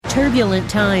Turbulent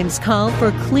times call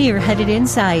for clear-headed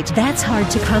insight. That's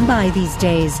hard to come by these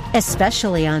days,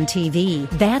 especially on TV.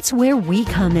 That's where we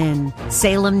come in.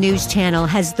 Salem News Channel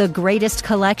has the greatest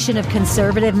collection of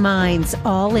conservative minds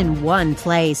all in one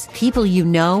place. People you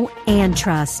know and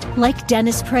trust, like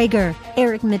Dennis Prager,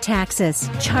 Eric Metaxas,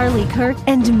 Charlie Kirk,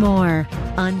 and more.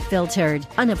 Unfiltered,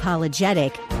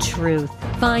 unapologetic truth.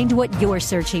 Find what you're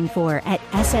searching for at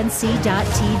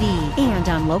snc.tv and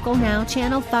on Local Now,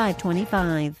 Channel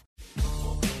 525.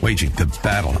 Waging the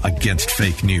battle against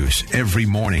fake news every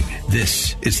morning.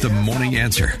 This is The Morning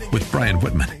Answer with Brian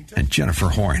Whitman and Jennifer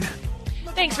Horn.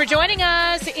 Thanks for joining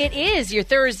us. It is your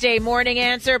Thursday Morning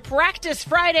Answer Practice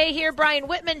Friday here. Brian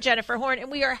Whitman, Jennifer Horn, and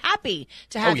we are happy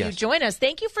to have you join us.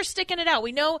 Thank you for sticking it out.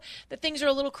 We know that things are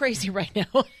a little crazy right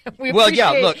now. We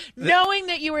appreciate knowing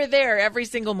that you were there every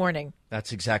single morning.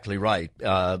 That's exactly right.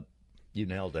 You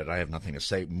nailed it. I have nothing to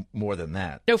say more than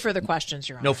that. No further questions,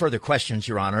 Your Honor. No further questions,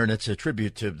 Your Honor. And it's a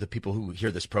tribute to the people who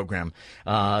hear this program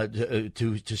to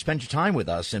spend your time with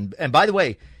us. And by the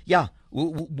way,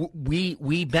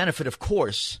 we benefit, of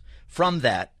course, from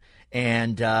that.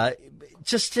 And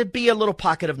just to be a little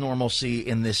pocket of normalcy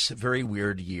in this very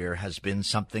weird year has been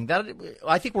something that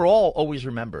I think we'll all always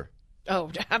remember.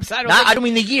 Oh, I don't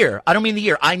mean the year.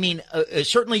 I mean,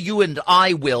 certainly you and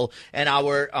I will, and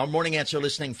our Morning Answer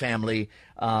listening family.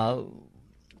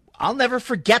 I'll never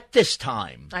forget this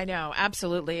time. I know,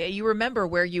 absolutely. You remember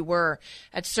where you were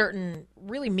at certain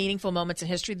really meaningful moments in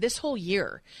history. This whole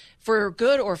year, for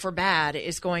good or for bad,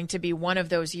 is going to be one of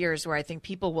those years where I think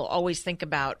people will always think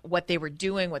about what they were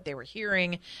doing, what they were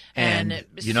hearing. And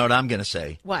you know what I'm going to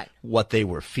say? What? What they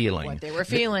were feeling. What they were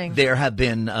feeling. There have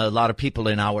been a lot of people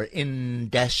in our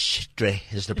industry,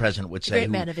 as the president would say.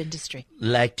 Great man of industry.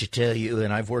 Like to tell you,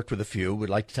 and I've worked with a few, would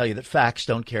like to tell you that facts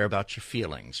don't care about your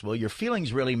feelings. Well, your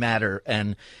feelings really matter,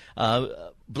 and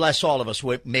bless all of us.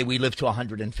 May we live to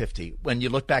 150. When you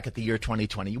look back at the year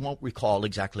 2020, you won't recall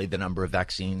exactly the number of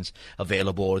vaccines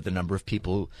available or the number of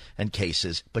people and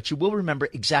cases, but you will remember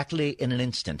exactly in an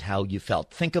instant how you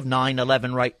felt. Think of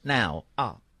 9/11 right now.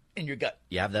 In your gut.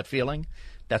 You have that feeling?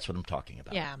 That's what I'm talking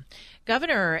about. Yeah.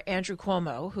 Governor Andrew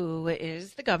Cuomo, who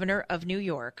is the governor of New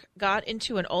York, got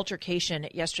into an altercation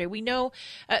yesterday. We know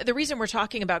the reason we're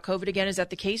talking about COVID again is that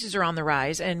the cases are on the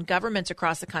rise and governments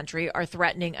across the country are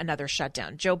threatening another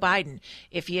shutdown. Joe Biden,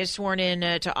 if he is sworn in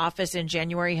to office in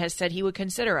January, has said he would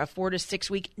consider a 4 to 6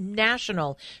 week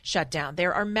national shutdown.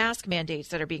 There are mask mandates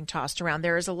that are being tossed around.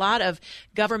 There is a lot of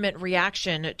government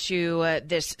reaction to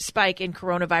this spike in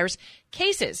coronavirus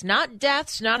cases, not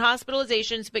deaths, not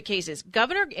hospitalizations, but cases.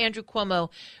 Governor Andrew Cuomo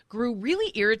grew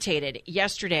really irritated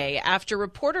yesterday after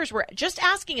reporters were just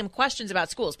asking him questions about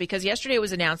schools, because yesterday it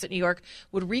was announced that New York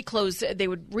would reclose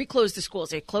the schools.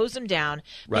 They closed them down.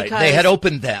 Right. They had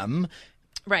opened them.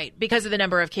 Right, because of the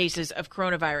number of cases of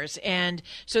coronavirus. And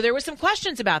so there were some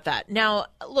questions about that. Now,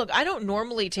 look, I don't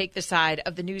normally take the side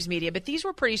of the news media, but these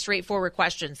were pretty straightforward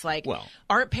questions like,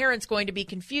 aren't parents going to be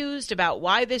confused about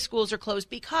why the schools are closed?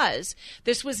 Because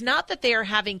this was not that they are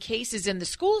having cases in the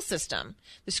school system.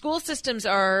 The school systems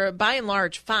are, by and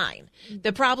large, fine.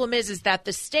 The problem is that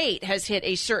the state has hit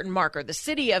a certain marker. The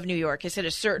city of New York has hit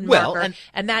a certain marker,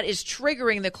 and that is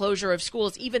triggering the closure of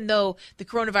schools, even though the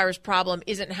coronavirus problem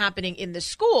isn't happening in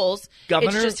the schools,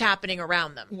 Governor, it's just happening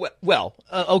around them.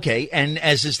 Okay. And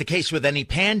as is the case with any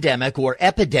pandemic or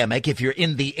epidemic, if you're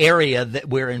in the area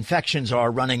where infections are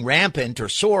running rampant or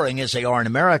soaring as they are in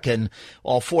America, in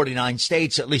all 49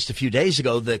 states, at least a few days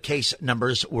ago, the case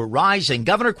numbers were rising.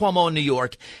 Governor Cuomo in New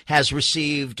York has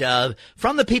received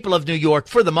from the people of New York,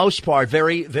 for the most part,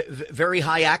 very, very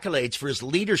high accolades for his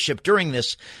leadership during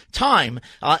this time.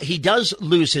 He does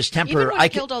lose his temper. Even when he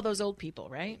killed all those old people,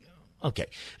 right? Okay.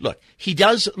 Look, he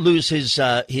does lose his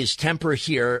temper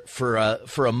here for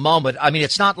a moment. I mean,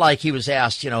 it's not like he was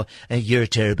asked, you're a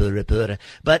terrible reporter,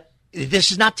 but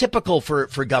this is not typical for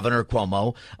Governor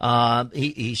Cuomo.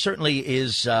 He certainly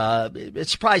is. It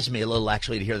surprised me a little,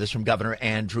 actually, to hear this from Governor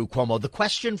Andrew Cuomo. The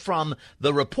question from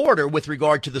the reporter with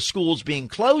regard to the schools being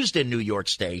closed in New York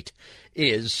State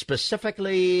is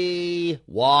specifically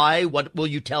why, what will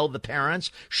you tell the parents,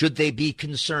 should they be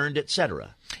concerned,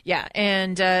 etc. Yeah,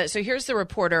 and so here's the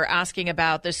reporter asking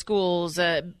about the schools,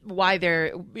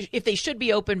 if they should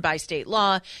be open by state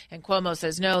law, and Cuomo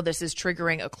says no, this is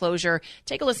triggering a closure.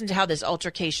 Take a listen to how this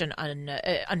altercation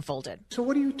unfolded. So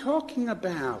what are you talking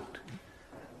about?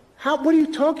 What are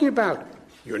you talking about?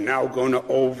 You're now going to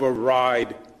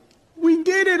override. We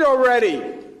did it already.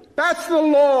 That's the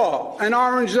law. An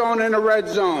orange zone and a red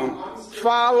zone.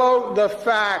 Follow the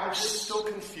facts. I'm still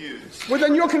confused. Well,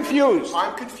 then you're confused.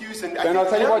 I'm confused, and then I'll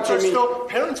tell you what, Jimmy.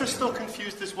 Parents are still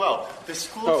confused as well. The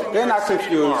schools in they're not City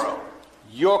confused. Tomorrow.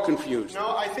 You're confused.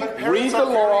 No, I think Read parents the are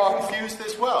law. very confused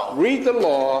as well. Read the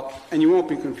law, and you won't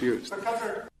be confused. But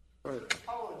Governor,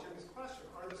 following Jimmy's question,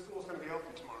 are the schools going to be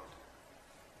open tomorrow?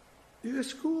 The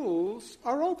schools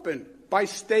are open by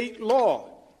state law.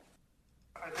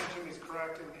 I think Jimmy's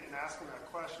correct in asking that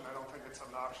question. I don't think it's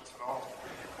obnoxious at all.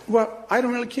 Well, I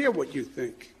don't really care what you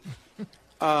think.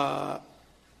 Of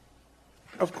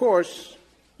course,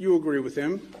 you agree with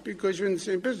him because you're in the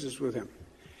same business with him.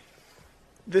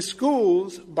 The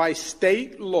schools, by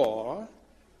state law,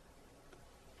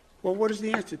 well, what is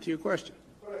the answer to your question?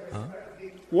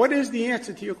 What is the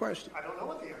answer to your question? I don't know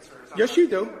what the answer is. Yes, you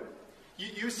do.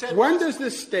 You said when does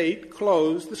the state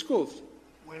close the schools?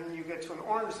 When you get to an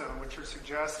orange zone, which you're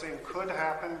suggesting could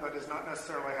happen, but is not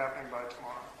necessarily happening by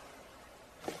tomorrow.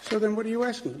 So then what are you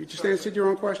asking? You just answered your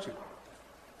own question.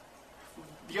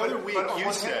 The other week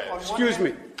you said... Excuse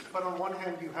me. But on one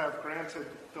hand, you have granted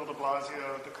Bill de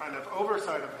Blasio the kind of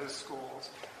oversight of his schools,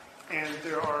 and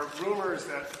there are rumors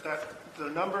that the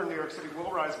number in New York City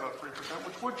will rise about 3%,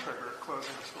 which would trigger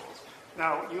closing of schools.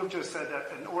 Now, you've just said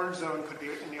that an orange zone could be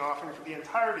in the offering for the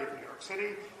entirety of New York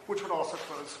City, which would also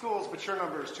close schools, but your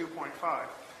number is 2.5.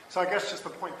 So I guess just the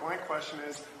point-blank question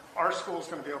is, are schools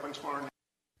going to be open tomorrow?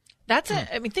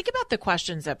 I mean, think about the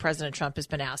questions that President Trump has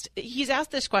been asked. He's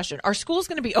asked this question, are schools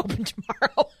going to be open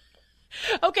tomorrow?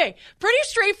 Okay, pretty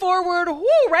straightforward,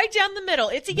 right down the middle.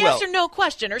 It's a yes or no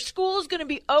question. Are schools going to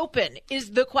be open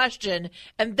is the question,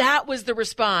 and that was the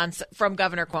response from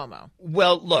Governor Cuomo.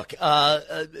 Well, look,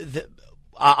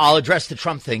 I'll address the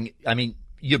Trump thing. I mean,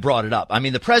 you brought it up. I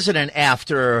mean, the president,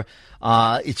 after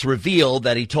it's revealed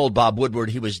that he told Bob Woodward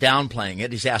he was downplaying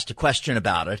it, he's asked a question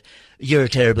about it. You're a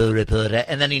terrible reporter.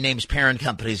 And then he names parent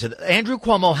companies. Andrew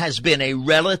Cuomo has been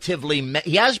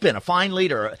he has been a fine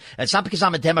leader. And it's not because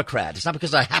I'm a Democrat. It's not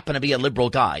because I happen to be a liberal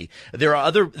guy. There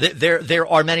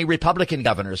are many Republican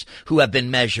governors who have been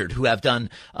measured, who have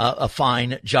done a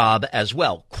fine job as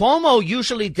well. Cuomo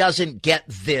usually doesn't get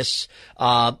this,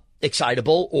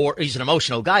 excitable, or he's an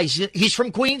emotional guy. He's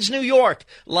from Queens, New York,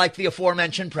 like the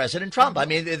aforementioned President Trump. I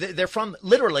mean, they're from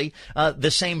literally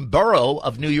the same borough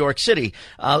of New York City.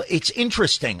 It's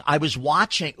interesting. I was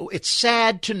watching. It's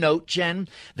sad to note, Jen,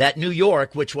 that New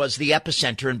York, which was the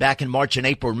epicenter, and back in March and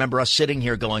April, remember us sitting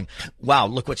here going, wow,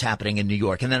 look what's happening in New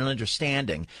York. And then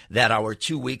understanding that our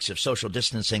 2 weeks of social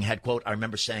distancing had, quote, I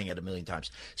remember saying it a million times,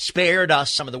 spared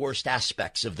us some of the worst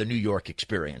aspects of the New York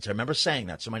experience. I remember saying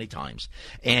that so many times.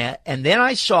 And then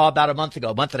I saw about a month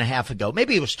and a half ago,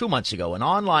 maybe it was 2 months ago, an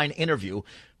online interview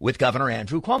with Governor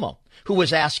Andrew Cuomo, who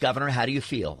was asked, Governor, how do you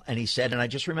feel? And he said, and I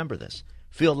just remember this,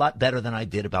 feel a lot better than I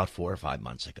did about 4 or 5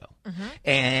 months ago. Mm-hmm.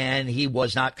 And he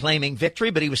was not claiming victory,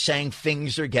 but he was saying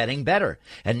things are getting better.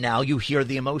 And now you hear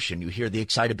the emotion, you hear the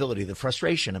excitability, the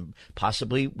frustration, and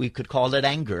possibly we could call it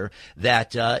anger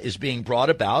that is being brought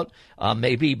about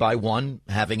maybe by one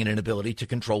having an inability to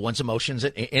control one's emotions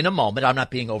in a moment. I'm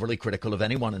not being overly critical of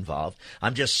anyone involved.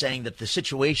 I'm just saying that the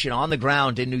situation on the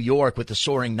ground in New York with the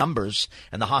soaring numbers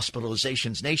and the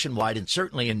hospitalizations nationwide, and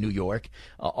certainly in New York,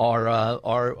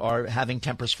 are having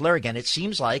tempers flare again. It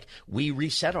seems like we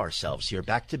reset ourselves here,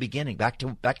 back to beginning, back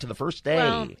to the first day.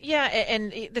 Well, yeah,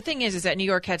 and the thing is that New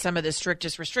York had some of the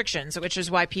strictest restrictions, which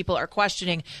is why people are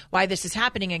questioning why this is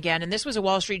happening again. And this was a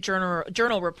Wall Street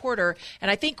Journal reporter, and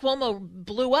I think Cuomo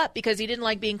blew up because he didn't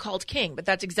like being called king, but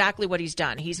that's exactly what he's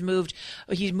done. He's moved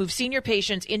senior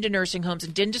patients into nursing homes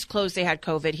and didn't disclose they had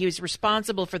COVID. He was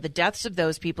responsible for the deaths of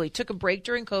those people. He took a break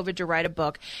during COVID to write a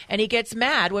book, and he gets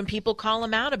mad when people call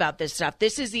him out about this stuff.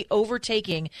 This is the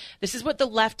overtaking. This is what the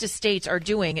leftist states are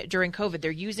doing during COVID.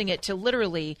 They're using it to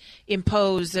literally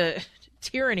impose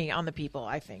tyranny on the people,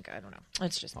 I think. I don't know.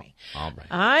 It's just me. All right.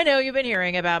 I know you've been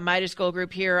hearing about Midas Gold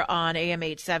Group here on AM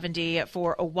 870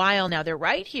 for a while now. They're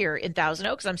right here in Thousand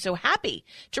Oaks. I'm so happy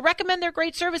to recommend their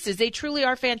great services. They truly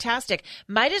are fantastic.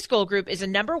 Midas Gold Group is a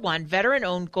 #1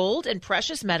 veteran-owned gold and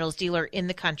precious metals dealer in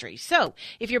the country. So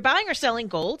if you're buying or selling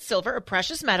gold, silver, or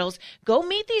precious metals, go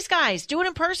meet these guys. Do it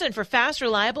in person for fast,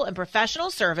 reliable, and professional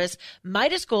service.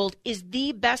 Midas Gold is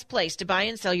the best place to buy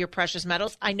and sell your precious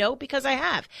metals. I know because I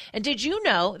have. And did you you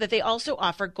know that they also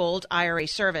offer Gold IRA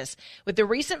service? With the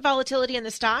recent volatility in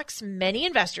the stocks, many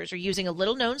investors are using a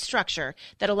little-known structure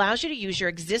that allows you to use your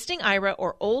existing IRA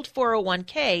or old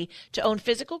 401k to own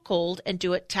physical gold and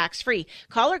do it tax-free.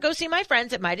 Call or go see my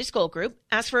friends at Midas Gold Group.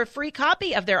 Ask for a free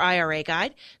copy of their IRA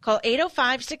guide. Call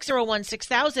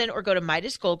 805-601-6000 or go to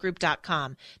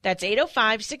MidasGoldGroup.com. That's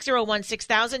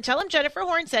 805-601-6000. Tell them Jennifer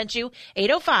Horn sent you.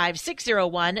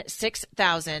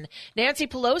 805-601-6000. Nancy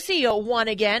Pelosi won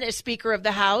again as Speaker of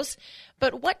the House.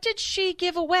 But what did she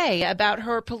give away about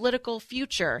her political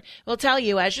future? We'll tell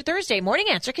you as your Thursday Morning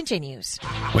Answer continues.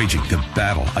 Waging the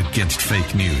battle against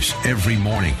fake news every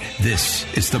morning.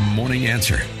 This is the Morning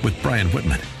Answer with Brian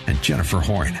Whitman and Jennifer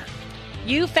Horn.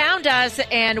 You found us,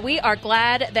 and we are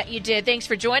glad that you did. Thanks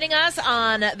for joining us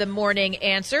on the Morning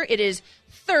Answer. It is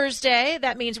Thursday.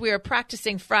 That means we are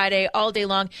practicing Friday all day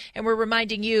long, and we're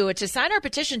reminding you to sign our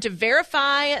petition to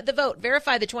verify the vote,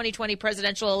 verify the 2020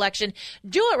 presidential election.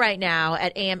 Do it right now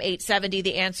at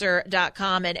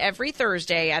am870theanswer.com, and every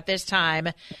Thursday at this time.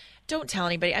 Don't tell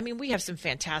anybody. I mean, we have some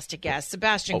fantastic guests,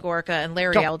 Sebastian Gorka and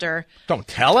Larry Elder. Don't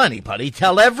tell anybody.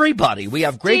 Tell everybody. We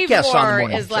have great guests on the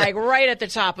morning. Steve Moore is like right at the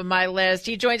top of my list.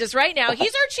 He joins us right now.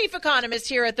 He's our chief economist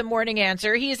here at the Morning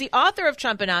Answer. He is the author of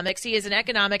Trumponomics. He is an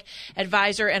economic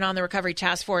advisor and on the Recovery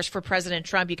Task Force for President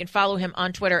Trump. You can follow him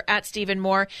on Twitter at Stephen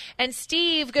Moore. And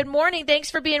Steve, good morning. Thanks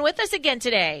for being with us again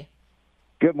today.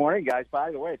 Good morning, guys.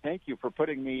 By the way, thank you for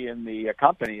putting me in the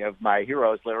company of my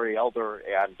heroes, Larry Elder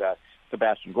and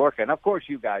Sebastian Gorka, and of course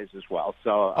you guys as well.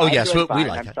 So, yes, we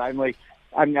like I'm it. Finally,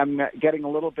 I'm getting a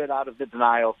little bit out of the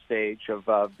denial stage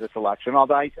of this election.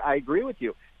 Although I agree with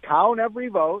you, count every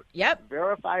vote,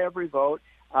 verify every vote,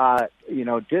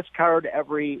 discard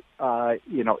every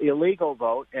illegal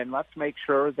vote, and let's make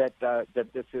sure that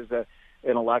that this is an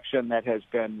election that has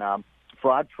been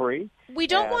fraud-free. We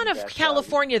don't want to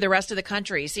California the rest of the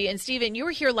country. See, and Stephen, you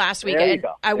were here last week, and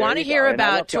I want to hear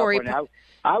about Tory.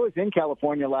 I was in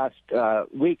California last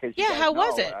week. As you guys how know.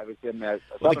 was it? I was in the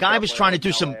guy was trying to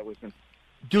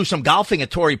do some golfing at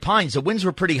Torrey Pines. The winds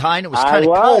were pretty high, and it was kind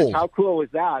of cold. How cool was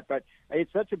that? But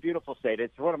it's such a beautiful state.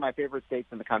 It's one of my favorite states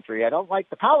in the country. I don't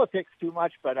like the politics too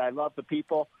much, but I love the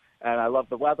people, and I love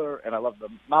the weather, and I love the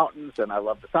mountains, and I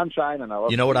love the sunshine, and I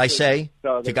love. You know what I say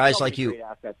to guys like you?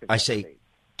 I say,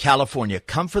 California,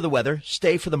 come for the weather,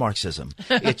 stay for the Marxism.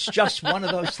 It's just one of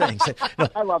those things.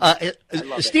 I love it.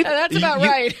 Steve, that's about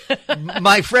right.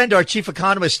 My friend, our chief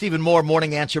economist, Stephen Moore,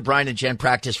 Morning Answer, Brian and Jen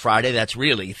practice Friday. That's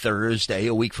really Thursday,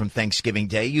 a week from Thanksgiving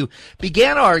Day. You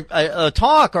began our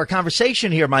our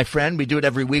conversation here, my friend. We do it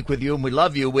every week with you, and we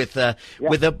love you with a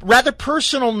rather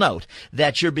personal note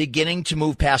that you're beginning to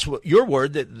move past your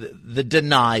word, the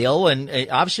denial, and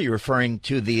obviously you're referring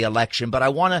to the election. But I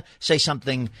want to say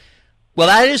something. Well,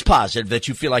 that is positive that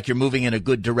you feel like you're moving in a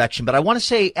good direction. But I want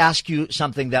to ask you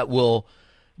something that will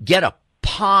get a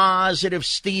positive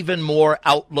Stephen Moore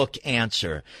outlook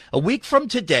answer. A week from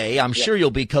today, I'm sure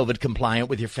you'll be COVID compliant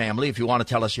with your family. If you want to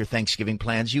tell us your Thanksgiving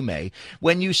plans, you may.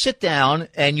 When you sit down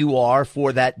and you are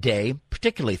for that day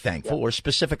particularly thankful or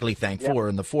specifically thankful or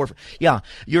in the forefront.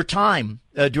 Your time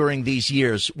during these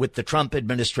years with the Trump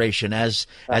administration as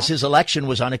his election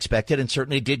was unexpected and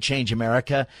certainly did change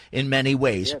America in many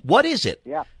ways. What is it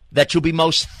that you'll be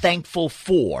most thankful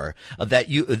for that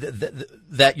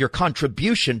your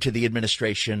contribution to the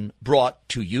administration brought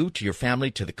to you, to your family,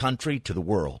 to the country, to the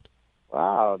world?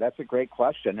 Wow, that's a great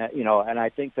question. And I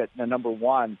think that the number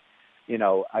one,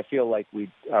 I feel like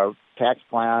our tax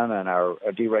plan and our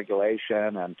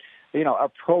deregulation and, our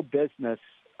pro-business,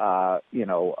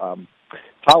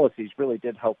 policies really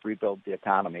did help rebuild the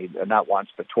economy, not once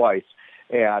but twice.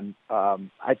 And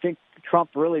I think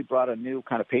Trump really brought a new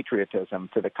kind of patriotism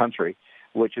to the country,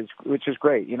 which is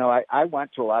great. I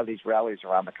went to a lot of these rallies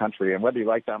around the country, and whether you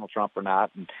like Donald Trump or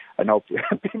not, and I know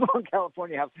people in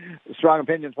California have strong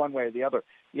opinions one way or the other.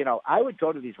 I would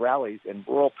go to these rallies in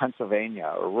rural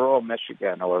Pennsylvania or rural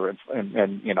Michigan or in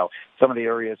some of the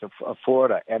areas of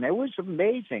Florida, and it was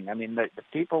amazing. I mean, the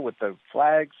people with the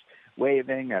flags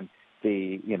waving and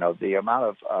the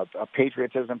amount of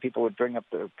patriotism people would bring up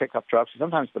the pickup trucks.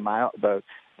 Sometimes the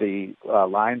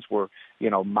lines were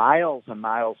miles and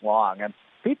miles long, and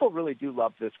people really do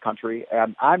love this country.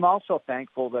 And I'm also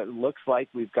thankful that it looks like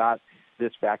we've got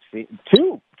this vaccine,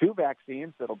 two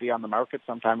vaccines that'll be on the market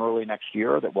sometime early next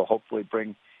year that will hopefully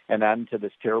bring an end to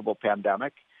this terrible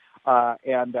pandemic.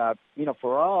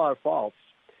 For all our faults,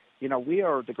 we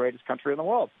are the greatest country in the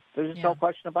world. There's just no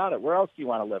question about it. Where else do you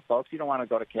want to live, folks? You don't want to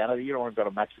go to Canada. You don't want to go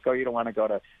to Mexico. You don't want to go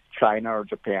to China or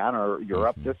Japan or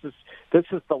Europe. This is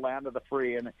the land of the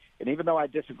free. And even though I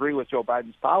disagree with Joe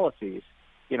Biden's policies,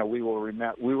 we will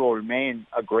remain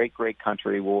a great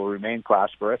country. We will remain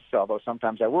prosperous. Although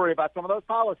sometimes I worry about some of those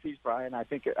policies, Brian. I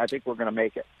think we're going to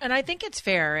make it. And I think it's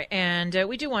fair. And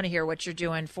we do want to hear what you're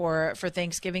doing for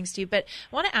Thanksgiving, Steve. But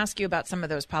I want to ask you about some of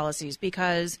those policies,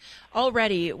 because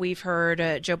already we've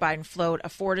heard Joe Biden float a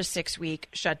 4 to 6 week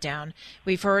shutdown.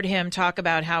 We've heard him talk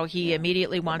about how he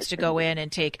immediately wants to go in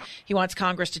and he wants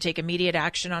Congress to take immediate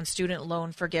action on student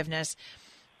loan forgiveness.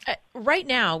 Right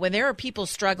now, when there are people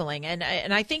struggling, and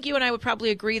I think you and I would probably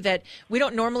agree that we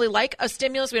don't normally like a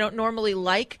stimulus. We don't normally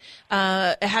like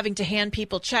having to hand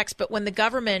people checks. But when the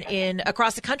government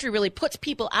across the country really puts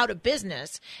people out of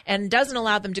business and doesn't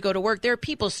allow them to go to work, there are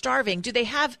people starving. Do they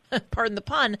have, pardon the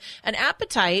pun, an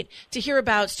appetite to hear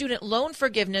about student loan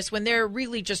forgiveness when they're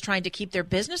really just trying to keep their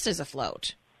businesses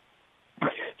afloat?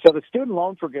 So the student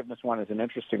loan forgiveness one is an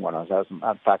interesting one. I was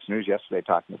on Fox News yesterday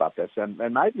talking about this, and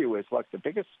my view is, look, the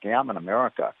biggest scam in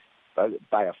America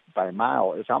by a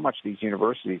mile is how much these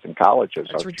universities and colleges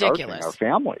are charging our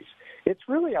families. It's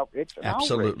really it's an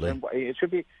absolutely outrage.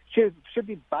 It should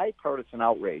be bipartisan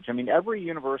outrage. I mean, every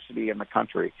university in the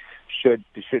country should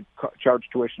charge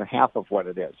tuition half of what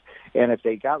it is. And if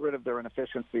they got rid of their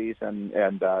inefficiencies and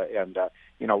the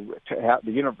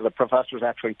professors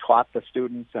actually taught the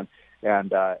students and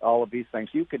all of these things,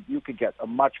 you could get a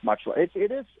much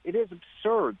it is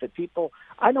absurd that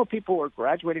I know people who are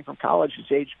graduating from college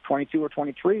at age 22 or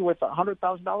 23 with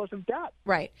 $100,000 in debt.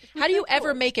 Right. How do you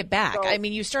ever make it back? I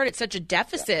mean, you start at such a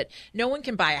deficit. Yeah. No one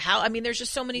can buy a house. I mean, there's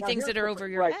just so many things that are over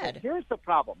your head. Here's the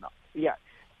problem, though. Yeah.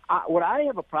 What I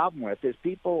have a problem with is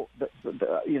people,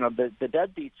 the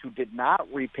deadbeats who did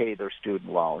not repay their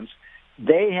student loans.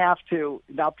 They have to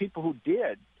now. People who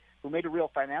made a real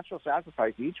financial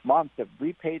sacrifice each month to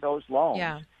repay those loans.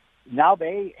 Yeah. Now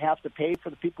they have to pay for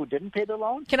the people who didn't pay their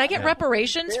loans. Can I get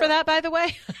reparations for that, by the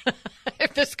way,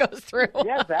 if this goes through?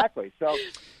 Yeah, exactly. So,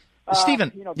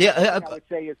 Stephen, I would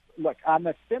say is, look, on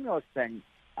the stimulus thing,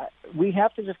 we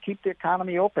have to just keep the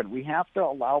economy open. We have to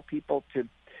allow people to.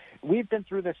 We've been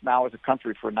through this now as a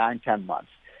country for 9-10 months.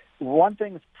 One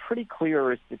thing that's pretty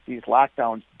clear is that these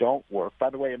lockdowns don't work.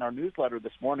 By the way, in our newsletter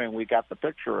this morning, we got the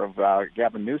picture of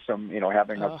Gavin Newsom,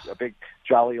 having a big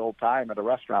jolly old time at a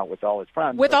restaurant with all his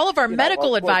friends. With all of our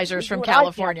medical advisors from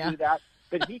California. I can't do that,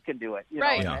 but he can do it.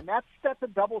 Right. And that's a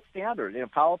double standard.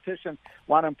 Politicians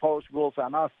want to impose rules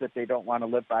on us that they don't want to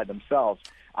live by themselves.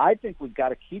 I think we've got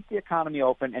to keep the economy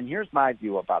open, and here's my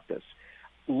view about this.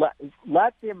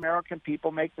 Let the American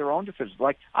people make their own decisions.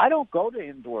 Like, I don't go to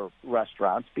indoor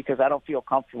restaurants because I don't feel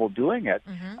comfortable doing it.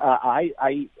 Mm-hmm.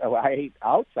 I eat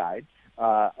outside,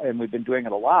 and we've been doing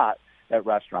it a lot at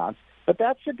restaurants. But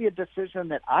that should be a decision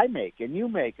that I make, and you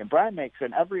make, and Brian makes,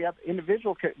 and every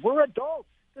individual. We're adults.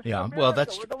 We're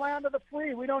the land of the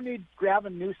free. We don't need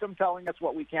Gavin Newsom telling us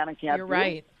what we can and can't do. You're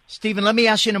right. Stephen, let me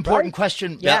ask you an important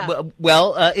question. Yeah.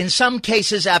 In some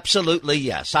cases, absolutely,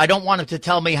 yes. I don't want him to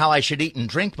tell me how I should eat and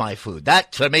drink my food.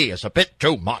 That, to me, is a bit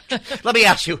too much. Let me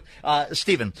ask you,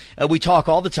 Stephen, we talk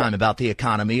all the time about the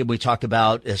economy, and we talk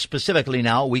about, specifically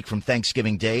now, a week from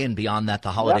Thanksgiving Day, and beyond that,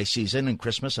 the holiday season, and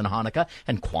Christmas, and Hanukkah,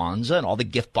 and Kwanzaa, and all the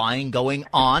gift buying going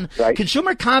on. Right.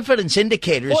 Consumer confidence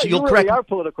indicators, Boy, you really are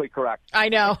politically correct. I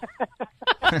know.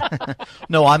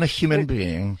 No, I'm a human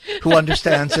being who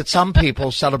understands that some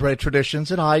people celebrate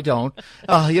traditions and I don't.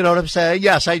 You know what I'm saying?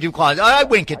 Yes, I do Kwanzaa. I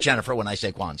wink at Jennifer when I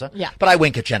say Kwanzaa. Yeah. But I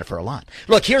wink at Jennifer a lot.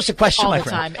 Look, here's the question, all my the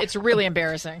friend. time. It's really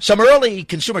embarrassing. Some early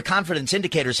consumer confidence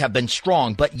indicators have been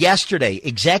strong, but yesterday,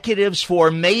 executives for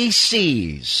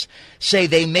Macy's say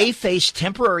they may face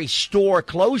temporary store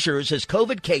closures as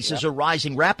COVID cases are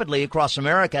rising rapidly across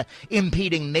America,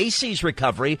 impeding Macy's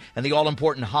recovery and the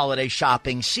all-important holiday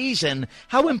shopping season.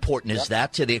 How important is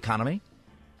that to the economy?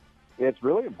 It's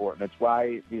really important. It's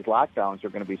why these lockdowns are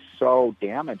going to be so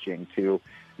damaging to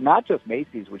not just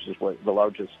Macy's, which is the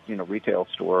largest, retail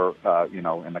store,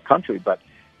 in the country, but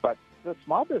the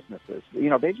small businesses.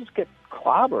 They just get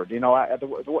clobbered.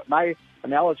 My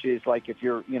analogy is like if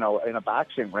you're, in a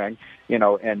boxing ring,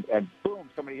 and boom,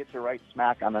 somebody hits you right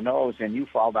smack on the nose, and you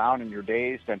fall down and you're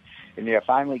dazed, and you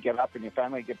finally get up and you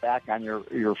finally get back on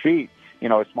your feet.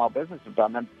 A small business is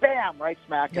done, then bam, right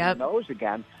smack in the nose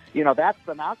again. That's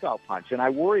the knockout punch. And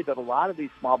I worry that a lot of these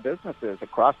small businesses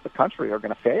across the country are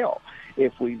going to fail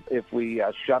if we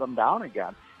shut them down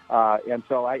again. And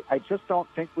so I just don't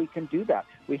think we can do that.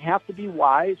 We have to be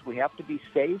wise. We have to be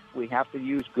safe. We have to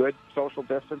use good social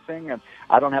distancing. And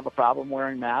I don't have a problem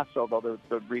wearing masks, although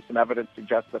the recent evidence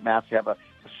suggests that masks have a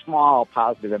small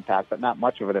positive impact, but not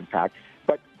much of an impact.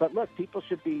 But look, people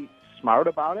should be smart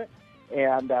about it.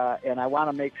 and I want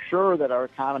to make sure that our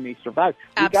economy survives.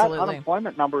 Absolutely. We got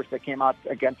unemployment numbers that came out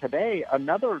again today,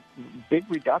 another big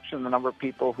reduction in the number of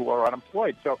people who are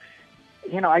unemployed. So,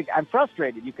 I'm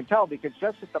frustrated. You can tell, because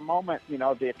just at the moment,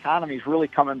 the economy is really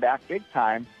coming back big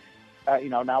time.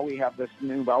 Now we have this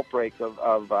new outbreak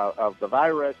of the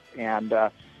virus, and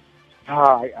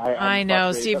I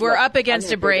know, Steve. We're up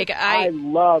against a break.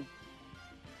 Go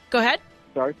ahead.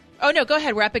 Sorry. Oh no, go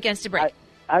ahead. We're up against a break.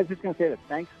 I was just going to say that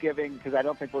Thanksgiving, because I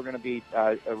don't think we're going to be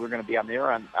on the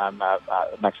air on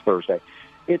next Thursday.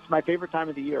 It's my favorite time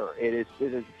of the year. It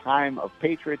is a time of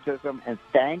patriotism and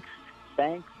thanks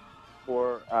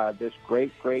for this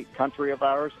great country of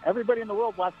ours. Everybody in the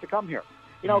world wants to come here.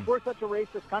 If we're such a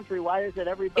racist country, why is it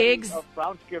everybody of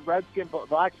brown skin, red skin,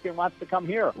 black skin wants to come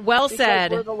here? Well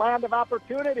said. We're the land of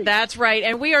opportunity. That's right.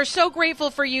 And we are so grateful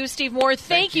for you, Steve Moore.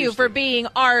 Thank you for being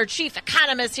our chief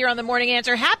economist here on The Morning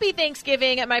Answer. Happy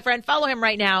Thanksgiving, my friend. Follow him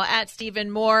right now at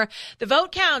Stephen Moore. The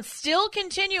vote count's still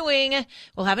continuing.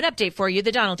 We'll have an update for you.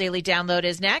 The Donald Daily Download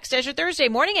is next as your Thursday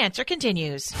Morning Answer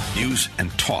continues. News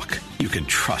and talk you can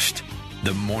trust.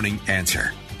 The Morning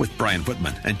Answer with Brian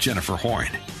Whitman and Jennifer Horn.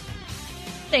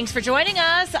 Thanks for joining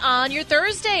us on your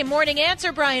Thursday Morning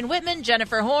Answer. Brian Whitman,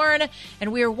 Jennifer Horn,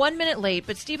 and we are 1 minute late,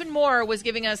 but Stephen Moore was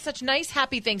giving us such nice,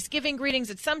 happy Thanksgiving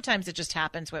greetings. Sometimes it just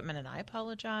happens, Whitman, and I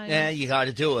apologize. Yeah, you got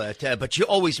to do it, but you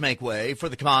always make way for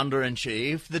the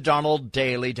Commander-in-Chief, the Donald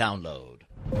Daily Download.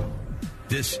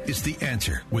 This is The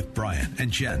Answer with Brian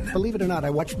and Jen. Believe it or not, I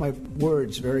watch my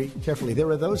words very carefully. There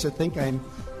are those that think I'm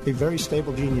a very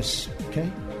stable genius, okay?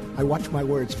 I watch my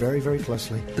words very, very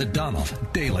closely. The Donald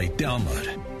Daily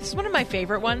Download. This is one of my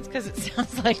favorite ones because it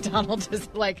sounds like Donald is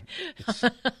like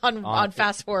on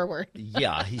fast forward.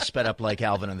 Yeah, he sped up like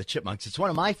Alvin and the Chipmunks. It's one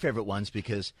of my favorite ones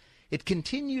because it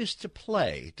continues to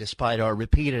play despite our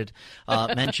repeated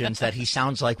mentions that he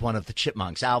sounds like one of the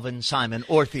Chipmunks. Alvin, Simon,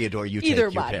 or Theodore, Either take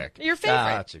your one. pick. Your favorite.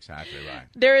 That's exactly right.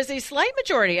 There is a slight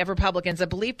majority of Republicans that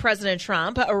believe President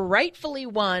Trump rightfully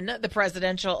won the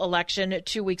presidential election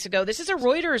 2 weeks ago. This is a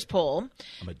Reuters poll.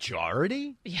 A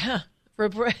majority? Yeah.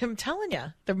 I'm telling you,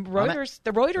 the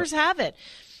Reuters have it.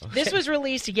 Okay. This was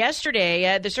released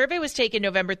yesterday. The survey was taken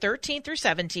November 13th through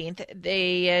 17th.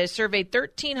 They surveyed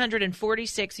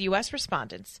 1,346 U.S.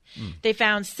 respondents. They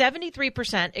found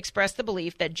 73% expressed the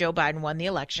belief that Joe Biden won the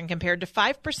election compared to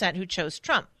 5% who chose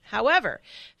Trump. However,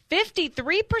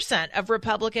 53% of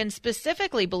Republicans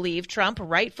specifically believe Trump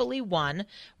rightfully won,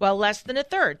 while less than a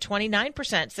third,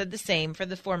 29%, said the same for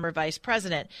the former vice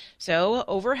president. So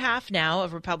over half now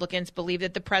of Republicans believe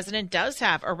that the president does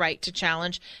have a right to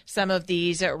challenge some of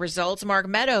these results. Mark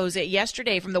Meadows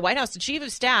yesterday from the White House, the chief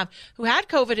of staff, who had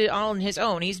COVID on his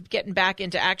own, he's getting back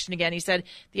into action again. He said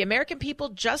the American people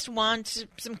just want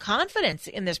some confidence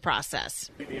in this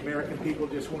process. The American people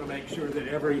just want to make sure that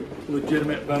every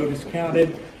legitimate vote is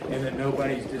counted and that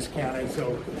nobody's discounted.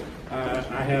 So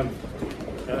I have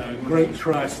great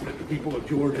trust that the people of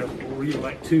Georgia will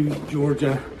re-elect 2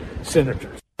 Georgia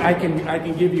senators. I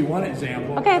can give you one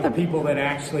example of the people that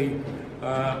actually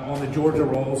on the Georgia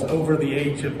rolls over the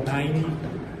age of 90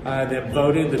 that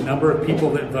voted, the number of people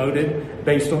that voted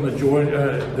based on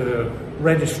the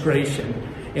registration,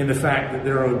 and the fact that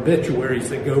there are obituaries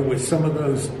that go with some of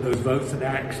those votes that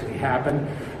actually happen.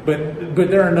 But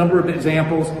there are a number of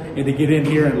examples, and to get in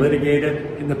here and litigate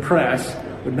it in the press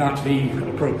would not be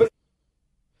appropriate.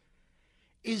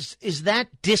 Is that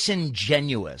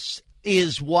disingenuous?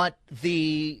 Is what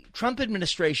the Trump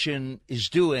administration is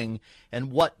doing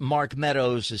and what Mark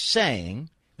Meadows is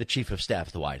saying, the chief of staff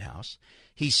of the White House,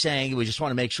 he's saying we just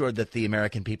want to make sure that the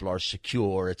American people are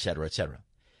secure, et cetera, et cetera.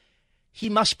 He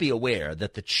must be aware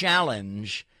that the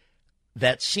challenge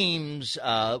that seems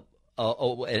a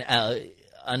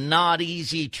not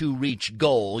easy to reach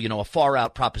goal, a far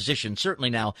out proposition, certainly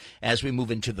now as we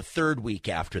move into the third week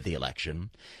after the election,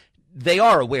 they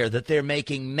are aware that they're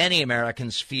making many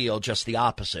Americans feel just the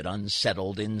opposite,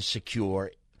 unsettled,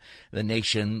 insecure, the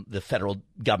nation, the federal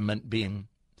government being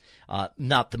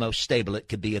not the most stable it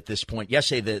could be at this point.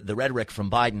 Yesterday, the rhetoric from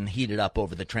Biden heated up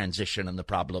over the transition and the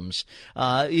problems.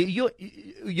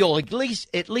 You'll at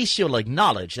least you'll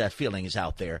acknowledge that feeling is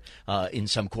out there in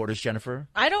some quarters, Jennifer.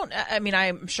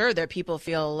 I'm sure that people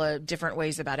feel different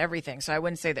ways about everything. So I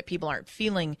wouldn't say that people aren't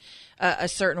feeling a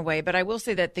certain way, but I will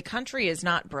say that the country is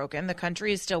not broken. The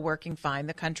country is still working fine.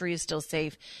 The country is still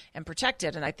safe and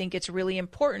protected. And I think it's really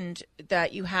important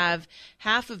that you have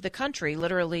half of the country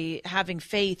literally having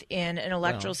faith in an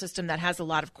electoral system that has a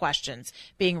lot of questions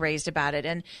being raised about it.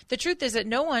 And the truth is that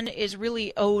no one is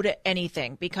really owed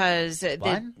anything because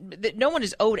no one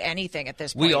is owed anything at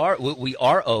this point. We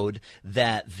are owed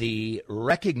that the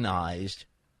recognized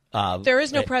There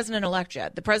is no president-elect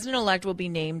yet. The president-elect will be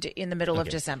named in the middle of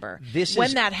December.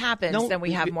 When that happens, then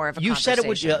we have more of a conversation.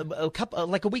 You said it would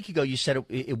like a week ago. You said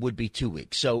it would be 2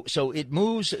 weeks. So it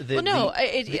moves.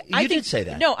 You did say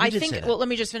that. No, I think. Well, let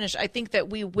me just finish. I think that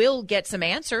we will get some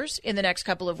answers in the next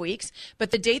couple of weeks.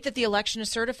 But the date that the election is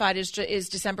certified is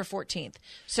December 14th.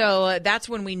 So that's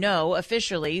when we know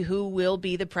officially who will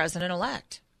be the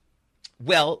president-elect.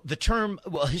 Well,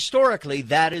 historically,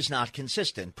 that is not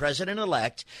consistent.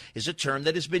 President-elect is a term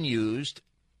that has been used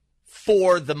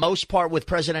for the most part with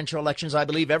presidential elections. I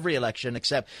believe every election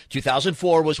except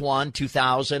 2004 was one,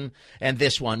 2000, and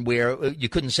this one, where you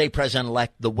couldn't say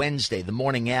president-elect the Wednesday, the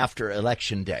morning after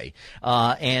Election Day.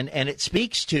 And it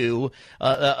speaks to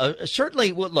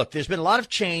certainly, look, there's been a lot of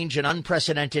change, an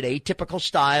unprecedented, atypical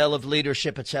style of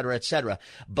leadership, et cetera,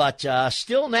 but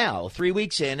still now, 3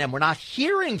 weeks in, and we're not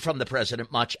hearing from the president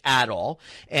much at all,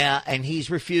 and he's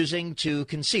refusing to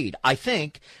concede. I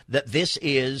think that this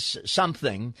is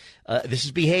something. This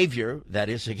is behavior that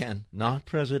is, again, not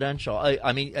presidential.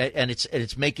 I mean, and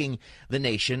it's making the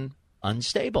nation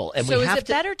unstable. And so is it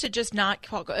better to just not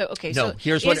call? Okay, no. So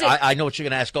here's what I know what you're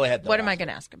going to ask. Go ahead. What am I going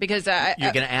to ask? Because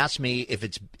you're going to ask me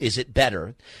is it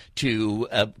better to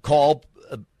call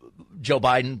Joe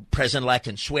Biden president-elect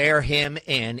and swear him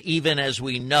in, even as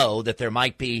we know that there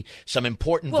might be some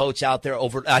important votes out there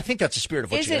over. I think that's the spirit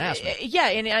of what you're going to ask me. Yeah,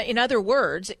 in other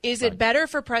words, is it better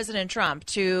for President Trump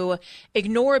to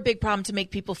ignore a big problem to make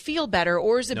people feel better,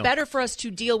 or is it better for us to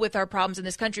deal with our problems in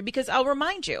this country? Because I'll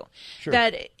remind you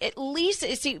that at least,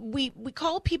 we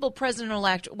call people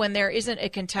president-elect when there isn't a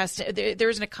contestant. There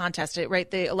isn't a contest,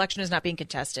 right? The election is not being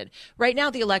contested. Right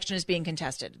now, the election is being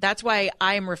contested. That's why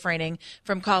I am refraining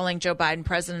from calling Joe Biden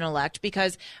president-elect,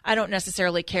 because I don't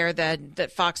necessarily care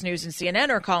that Fox News and CNN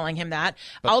are calling him that.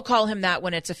 I'll call him that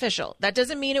when it's official. That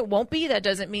doesn't mean it won't be. That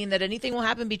doesn't mean that anything will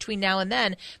happen between now and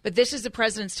then. But this is the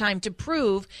president's time to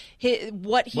prove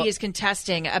what he is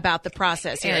contesting about the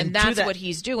process here. And that's what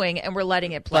he's doing, and we're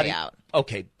letting it play out.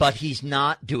 Okay, but he's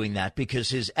not doing that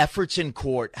because his efforts in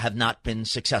court have not been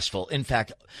successful. In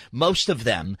fact, most of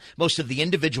the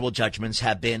individual judgments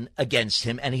have been against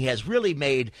him, and he has really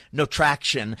made no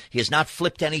traction. He has not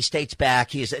flipped any states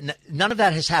back. None of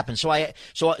that has happened.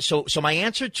 So my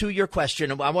answer to your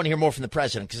question, and I want to hear more from the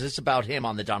president because it's about him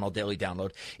on the Donald Daily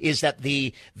Download, is that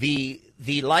the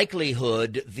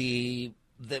likelihood,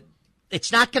 it's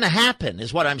not going to happen,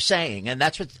 is what I'm saying, and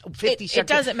that's what 50 It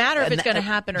doesn't matter if it's going to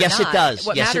happen or not. Yes, it does.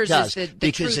 What matters is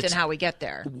the truth and how we get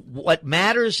there. What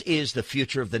matters is the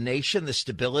future of the nation, the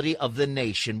stability of the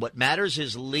nation. What matters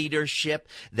is leadership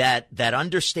that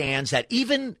understands that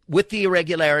even with the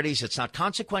irregularities, it's not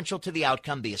consequential to the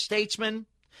outcome. Be a statesman.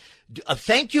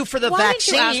 Thank you for the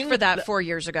vaccine. Why didn't you ask for that 4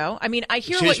 years ago? I mean, I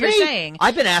hear what you're saying.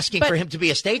 I've been asking for him to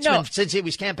be a statesman since he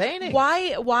was campaigning.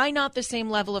 Why not the same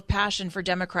level of passion for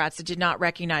Democrats that did not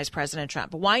recognize President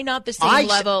Trump? Why not the same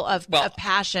level of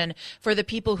passion for the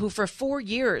people who for 4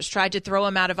 years tried to throw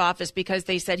him out of office because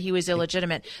they said he was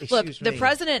illegitimate? Look, the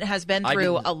president has been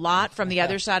through a lot from the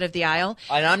other side of the aisle.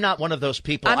 And I'm not one of those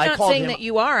people. I'm not saying that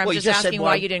you are. I'm just asking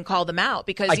why you didn't call them out,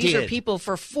 because these are people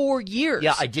for 4 years.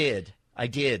 Yeah, I did.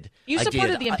 You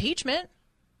supported the impeachment.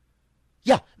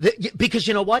 Yeah, because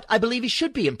you know what? I believe he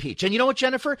should be impeached. And you know what,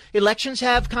 Jennifer? Elections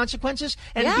have consequences,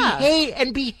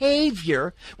 and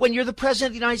behavior when you're the president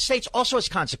of the United States also has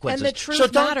consequences. And the truth so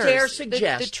don't matters. dare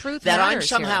suggest the truth that I'm matters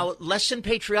somehow less than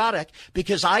patriotic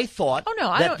because I thought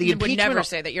I would never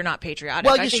say that you're not patriotic.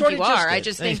 Well, I think you are. I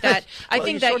just think that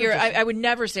I would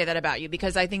never say that about you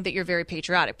because I think that you're very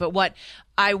patriotic. But what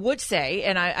I would say,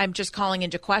 and I'm just calling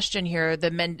into question here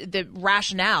the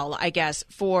rationale, I guess,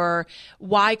 for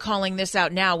why calling this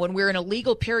out now when we're in a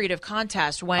legal period of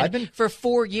contest, when for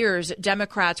 4 years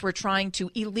Democrats were trying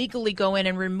to illegally go in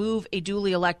and remove a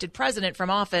duly elected president from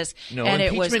office, and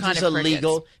it was kind of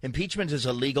crickets. Impeachment is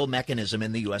a legal mechanism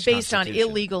in the U.S. based Constitution. on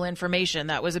illegal information.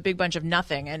 That was a big bunch of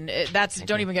nothing, and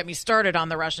don't even get me started on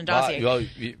the Russian dossier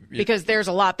because there's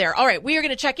a lot there. All right, we are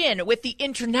going to check in with the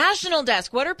international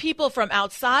desk. What are people from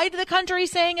outside the country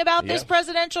saying about this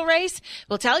presidential race?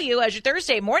 We'll tell you as your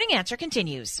Thursday morning answer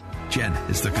continues. Jen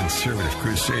is the conservative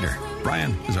crusader.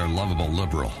 Brian is our lovable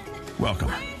liberal.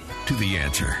 Welcome to The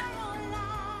Answer.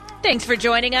 Thanks for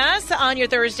joining us on your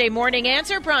Thursday morning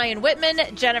answer. Brian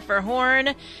Whitman, Jennifer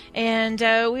Horn, and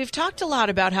we've talked a lot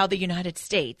about how the United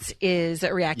States is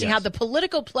reacting, how the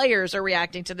political players are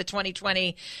reacting to the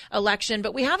 2020 election,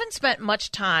 but we haven't spent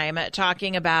much time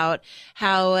talking about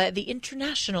how the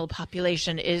international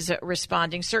population is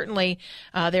responding. Certainly,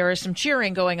 there is some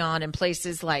cheering going on in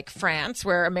places like France,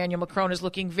 where Emmanuel Macron is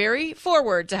looking very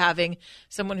forward to having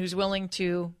someone who's willing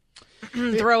to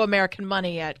throw American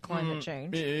money at climate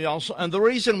change. Also, and the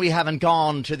reason we haven't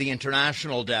gone to the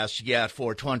international desk yet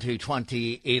for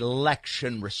 2020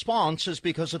 election response is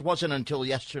because it wasn't until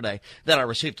yesterday that I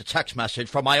received a text message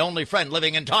from my only friend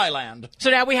living in Thailand. So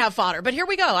now we have fodder. But here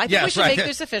we go. I think we should right. make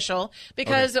this official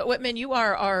because, Whitman, you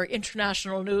are our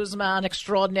international newsman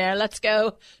extraordinaire. Let's go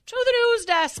to the news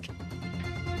desk.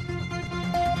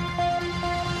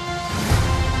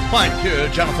 Thank you,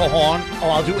 Jennifer Horn. Oh,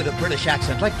 I'll do it with a British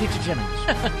accent, like Peter Jennings.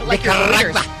 Like your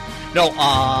leaders. No,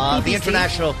 the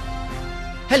international...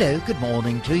 Hello, good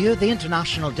morning to you. The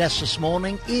international desk this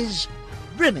morning is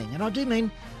brimming, and I do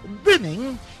mean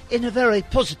brimming in a very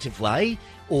positive way,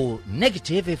 or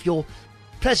negative if you're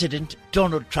President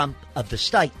Donald Trump of the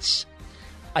States.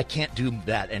 I can't do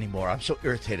that anymore. I'm so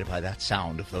irritated by that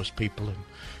sound of those people. And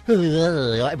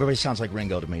everybody sounds like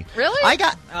Ringo to me. Really?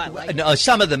 I like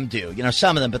some of them do.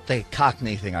 Some of them, but the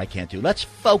Cockney thing I can't do. Let's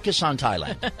focus on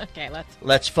Thailand. Okay,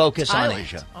 let's focus Thailand. on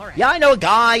Asia. All right. Yeah, I know a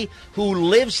guy who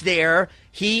lives there.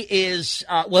 He is,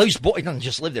 he's born, he doesn't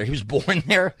just live there. He was born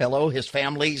there. Hello, his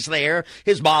family's there.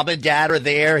 His mom and dad are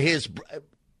there. His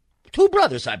two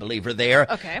brothers, I believe, are there.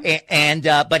 Okay.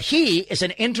 But he is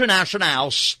an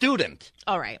international student.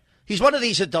 All right. He's one of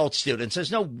these adult students.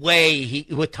 There's no way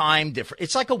with time difference.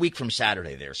 It's like a week from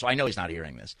Saturday there, so I know he's not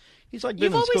hearing this. He's like,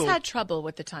 you've always had trouble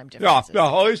with the time differences. Yeah,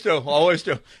 always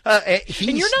do. And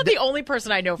you're not the only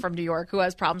person I know from New York who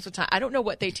has problems with time. I don't know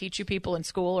what they teach you people in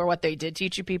school or what they did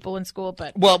teach you people in school,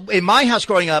 but well, in my house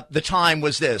growing up, the time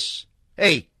was this: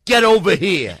 hey, get over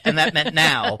here, and that meant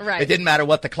now. Right. It didn't matter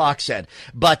what the clock said.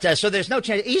 But so there's no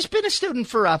change. He's been a student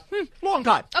for a long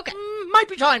time. Okay, might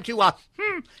be time to cut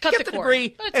get the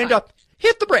degree and fine.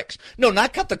 Hit the bricks. No,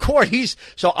 not cut the cord.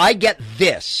 So I get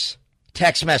this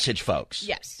text message, folks.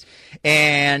 Yes.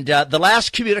 And the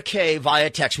last communique via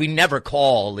text, we never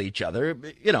call each other.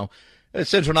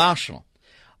 It's international.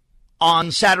 On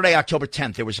Saturday, October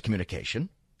 10th, there was a communication.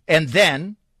 And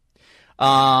then,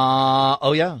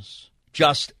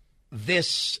 just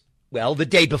the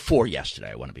day before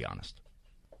yesterday, I want to be honest.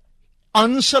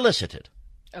 Unsolicited.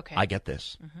 Okay. I get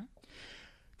this. Mm-hmm.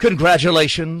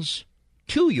 Congratulations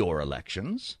to your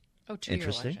elections. Oh, to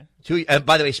Interesting. your election.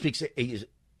 By the way, his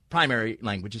primary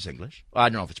language is English. Well, I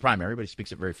don't know if it's primary, but he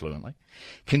speaks it very fluently.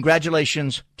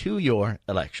 Congratulations to your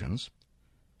elections.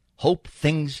 Hope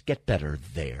things get better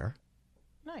there.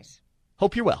 Nice.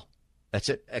 Hope you're well. That's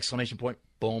it. Exclamation point.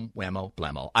 Boom, whammo,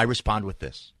 blammo. I respond with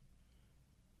this.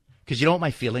 Because you know what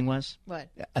my feeling was? What?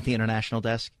 At the international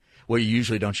desk? Where you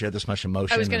usually don't share this much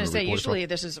emotion. I was going to say, usually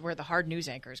this is where the hard news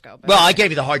anchors go. Well, I gave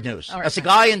you the hard news. Right, That's a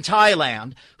guy in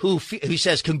Thailand who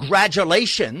says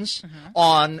congratulations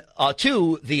on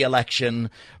to the election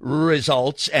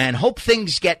results and hope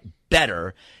things get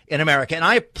better in America. And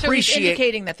I appreciate... So he's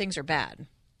indicating that things are bad.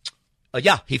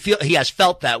 He has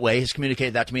felt that way. He's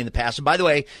communicated that to me in the past. And by the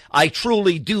way, I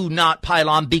truly do not pile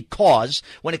on because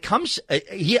when it comes,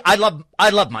 I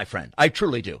love my friend. I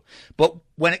truly do. But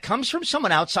when it comes from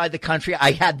someone outside the country,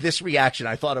 I had this reaction.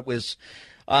 I thought it was,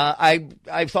 I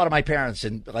thought of my parents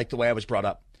and like the way I was brought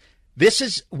up.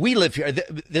 We live here.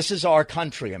 This is our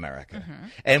country, America.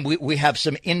 And we have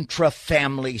some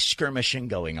intra-family skirmishing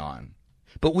going on.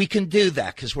 But we can do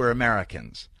that because we're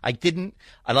Americans. I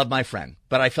love my friend,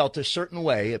 but I felt a certain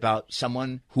way about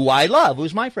someone who I love,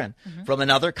 who's my friend, from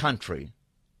another country,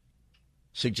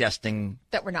 suggesting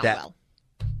that we're not well.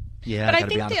 Yeah, but I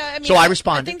think so I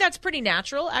responded. I think that's pretty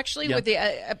natural, actually. With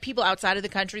the people outside of the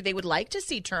country, they would like to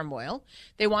see turmoil.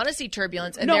 They want to see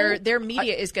turbulence, and their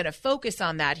media is going to focus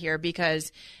on that here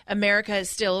because America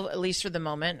is still, at least for the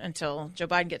moment, until Joe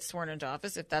Biden gets sworn into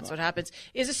office, if that's what happens,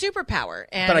 is a superpower.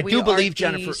 And but I do believe,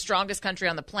 Jennifer, the strongest country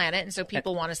on the planet, and so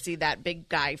people want to see that big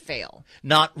guy fail.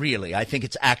 Not really. I think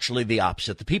it's actually the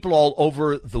opposite. The people all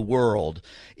over the world,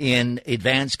 in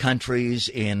advanced countries,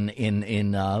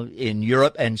 in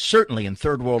Europe, and certainly in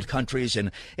third world countries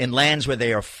and in lands where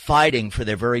they are fighting for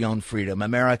their very own freedom,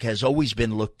 America has always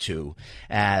been looked to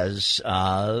as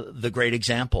the great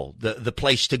example, the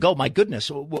place to go. My goodness,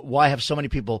 why have so many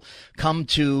people come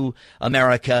to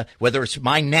America, whether it's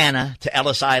my Nana to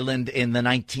Ellis Island in the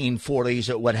 1940s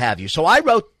or what have you. So I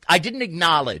didn't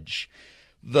acknowledge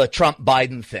the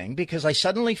Trump-Biden thing because I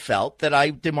suddenly felt that I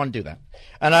didn't want to do that.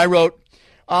 And I wrote,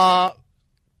 come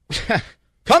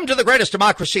to the greatest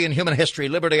democracy in human history,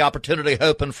 liberty, opportunity,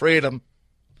 hope, and freedom.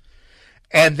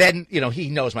 And then, he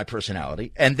knows my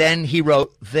personality. And then he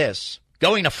wrote this.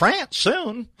 going to France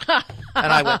soon. And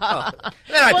I went,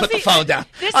 Then I put the phone down.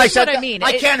 This I is said, what I mean.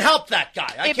 I can't help that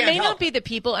guy. It may not be the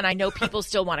people, and I know people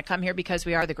still want to come here because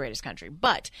we are the greatest country,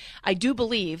 but I do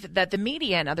believe that the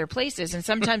media and other places, and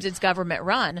sometimes it's government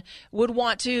run, would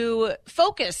want to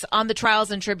focus on the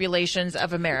trials and tribulations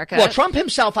of America. Well, Trump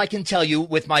himself, I can tell you,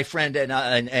 with my friend, and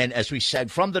as we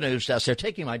said from the news desk, they're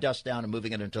taking my desk down and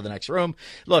moving it into the next room.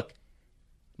 Look,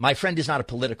 my friend is not a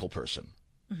political person.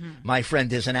 Mm-hmm. My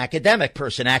friend is an academic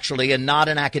person, actually, and not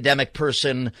an academic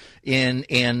person in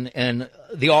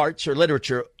the arts or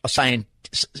literature,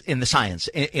 in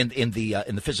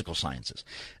the physical sciences.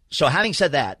 So, having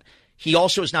said that, he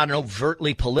also is not an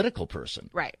overtly political person.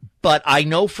 Right. But I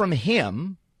know from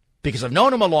him, because I've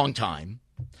known him a long time,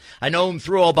 I know him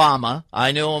through Obama,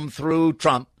 I know him through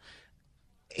Trump.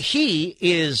 He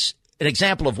is an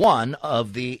example of one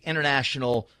of the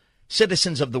international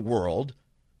citizens of the world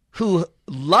who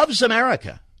loves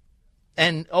America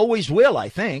and always will, I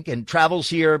think, and travels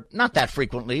here not that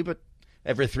frequently, but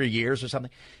every 3 years or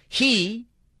something. He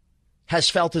has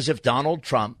felt as if Donald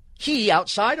Trump,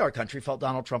 outside our country, felt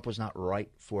Donald Trump was not right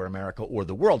for America or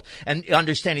the world. And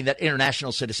understanding that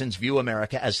international citizens view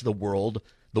America as the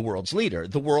world's leader.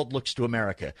 The world looks to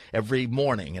America every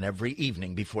morning and every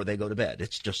evening before they go to bed.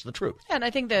 It's just the truth. And I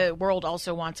think the world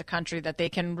also wants a country that they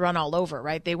can run all over,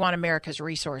 right? They want America's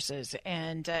resources.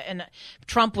 And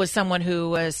Trump was someone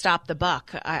who stopped the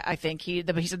buck. I think he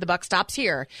said the buck stops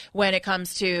here when it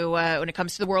comes to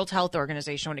the World Health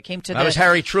Organization. When it came to that was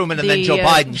Harry Truman, and then Joe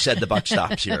Biden said the buck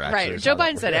stops here. Actually, right? Joe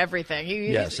Biden said everything.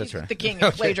 Yes, that's right. The king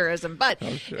of plagiarism. But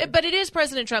it is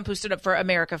President Trump who stood up for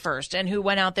America first and who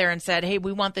went out there and said, "Hey,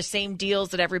 we want the same deals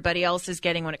that everybody else is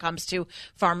getting when it comes to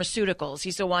pharmaceuticals."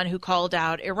 He's the one who called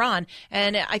out Iran.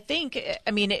 And I think,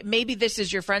 maybe this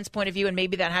is your friend's point of view, and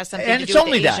maybe that has something to do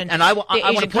with the Asian, and I want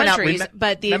to point countries. out,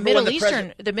 but the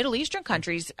Middle Eastern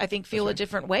countries, I think, feel a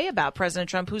different way about President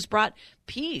Trump, who's brought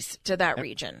peace to that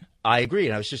region. I agree.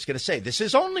 And I was just going to say, this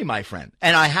is only my friend.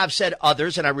 And I have said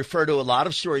others, and I refer to a lot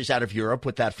of stories out of Europe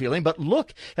with that feeling. But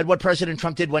look at what President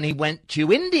Trump did when he went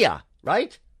to India,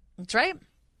 right? That's right.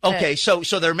 Okay, so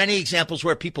there are many examples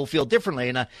where people feel differently,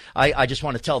 and I just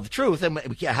want to tell the truth, and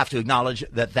we have to acknowledge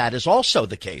that is also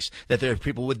the case, that there are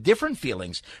people with different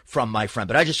feelings from my friend.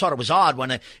 But I just thought it was odd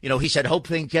when, he said, hope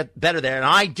things get better there, and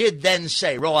I did then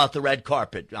say, roll out the red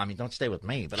carpet. I mean, don't stay with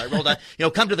me, but I rolled out,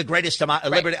 come to the greatest of my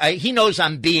liberty. He knows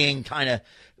I'm being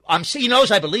he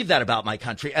knows I believe that about my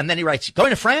country, and then he writes,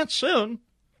 going to France soon.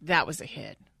 That was a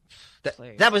hit.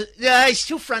 That was, he's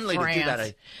too friendly to do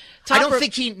that. I don't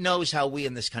think he knows how we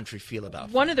in this country feel about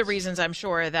France. One of the reasons I'm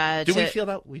sure that... Do we feel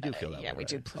that? We do feel that way. Yeah, we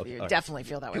do. Okay. Definitely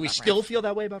feel that way. Do we still feel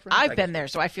that way about France? I've been there,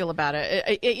 so I feel about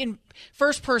it. In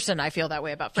first person, I feel that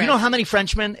way about France. Do you know how many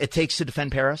Frenchmen it takes to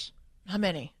defend Paris? How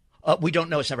many? We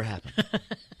don't know. It's never happened.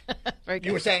 Very good.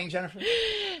 You were saying, Jennifer?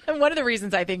 And one of the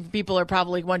reasons I think people are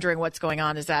probably wondering what's going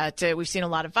on is that we've seen a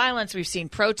lot of violence. We've seen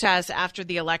protests after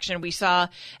the election. We saw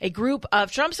a group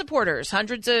of Trump supporters,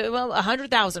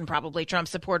 100,000 probably Trump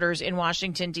supporters in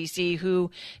Washington, D.C., who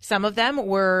some of them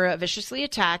were viciously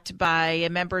attacked by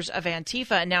members of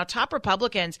Antifa. And now top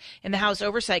Republicans in the House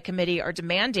Oversight Committee are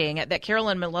demanding that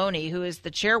Carolyn Maloney, who is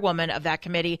the chairwoman of that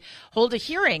committee, hold a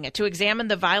hearing to examine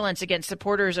the violence against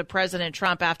supporters of President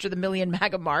Trump after the Million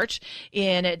MAGA March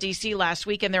in D.C. last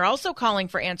week. And they're also calling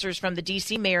for answers from the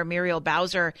D.C. Mayor Muriel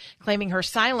Bowser, claiming her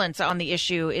silence on the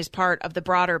issue is part of the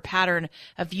broader pattern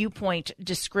of viewpoint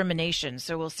discrimination.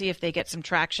 So we'll see if they get some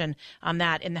traction on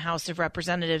that in the House of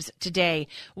Representatives today.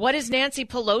 What is Nancy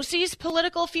Pelosi's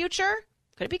political future?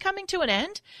 Could it be coming to an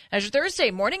end? As your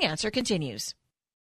Thursday Morning Answer continues.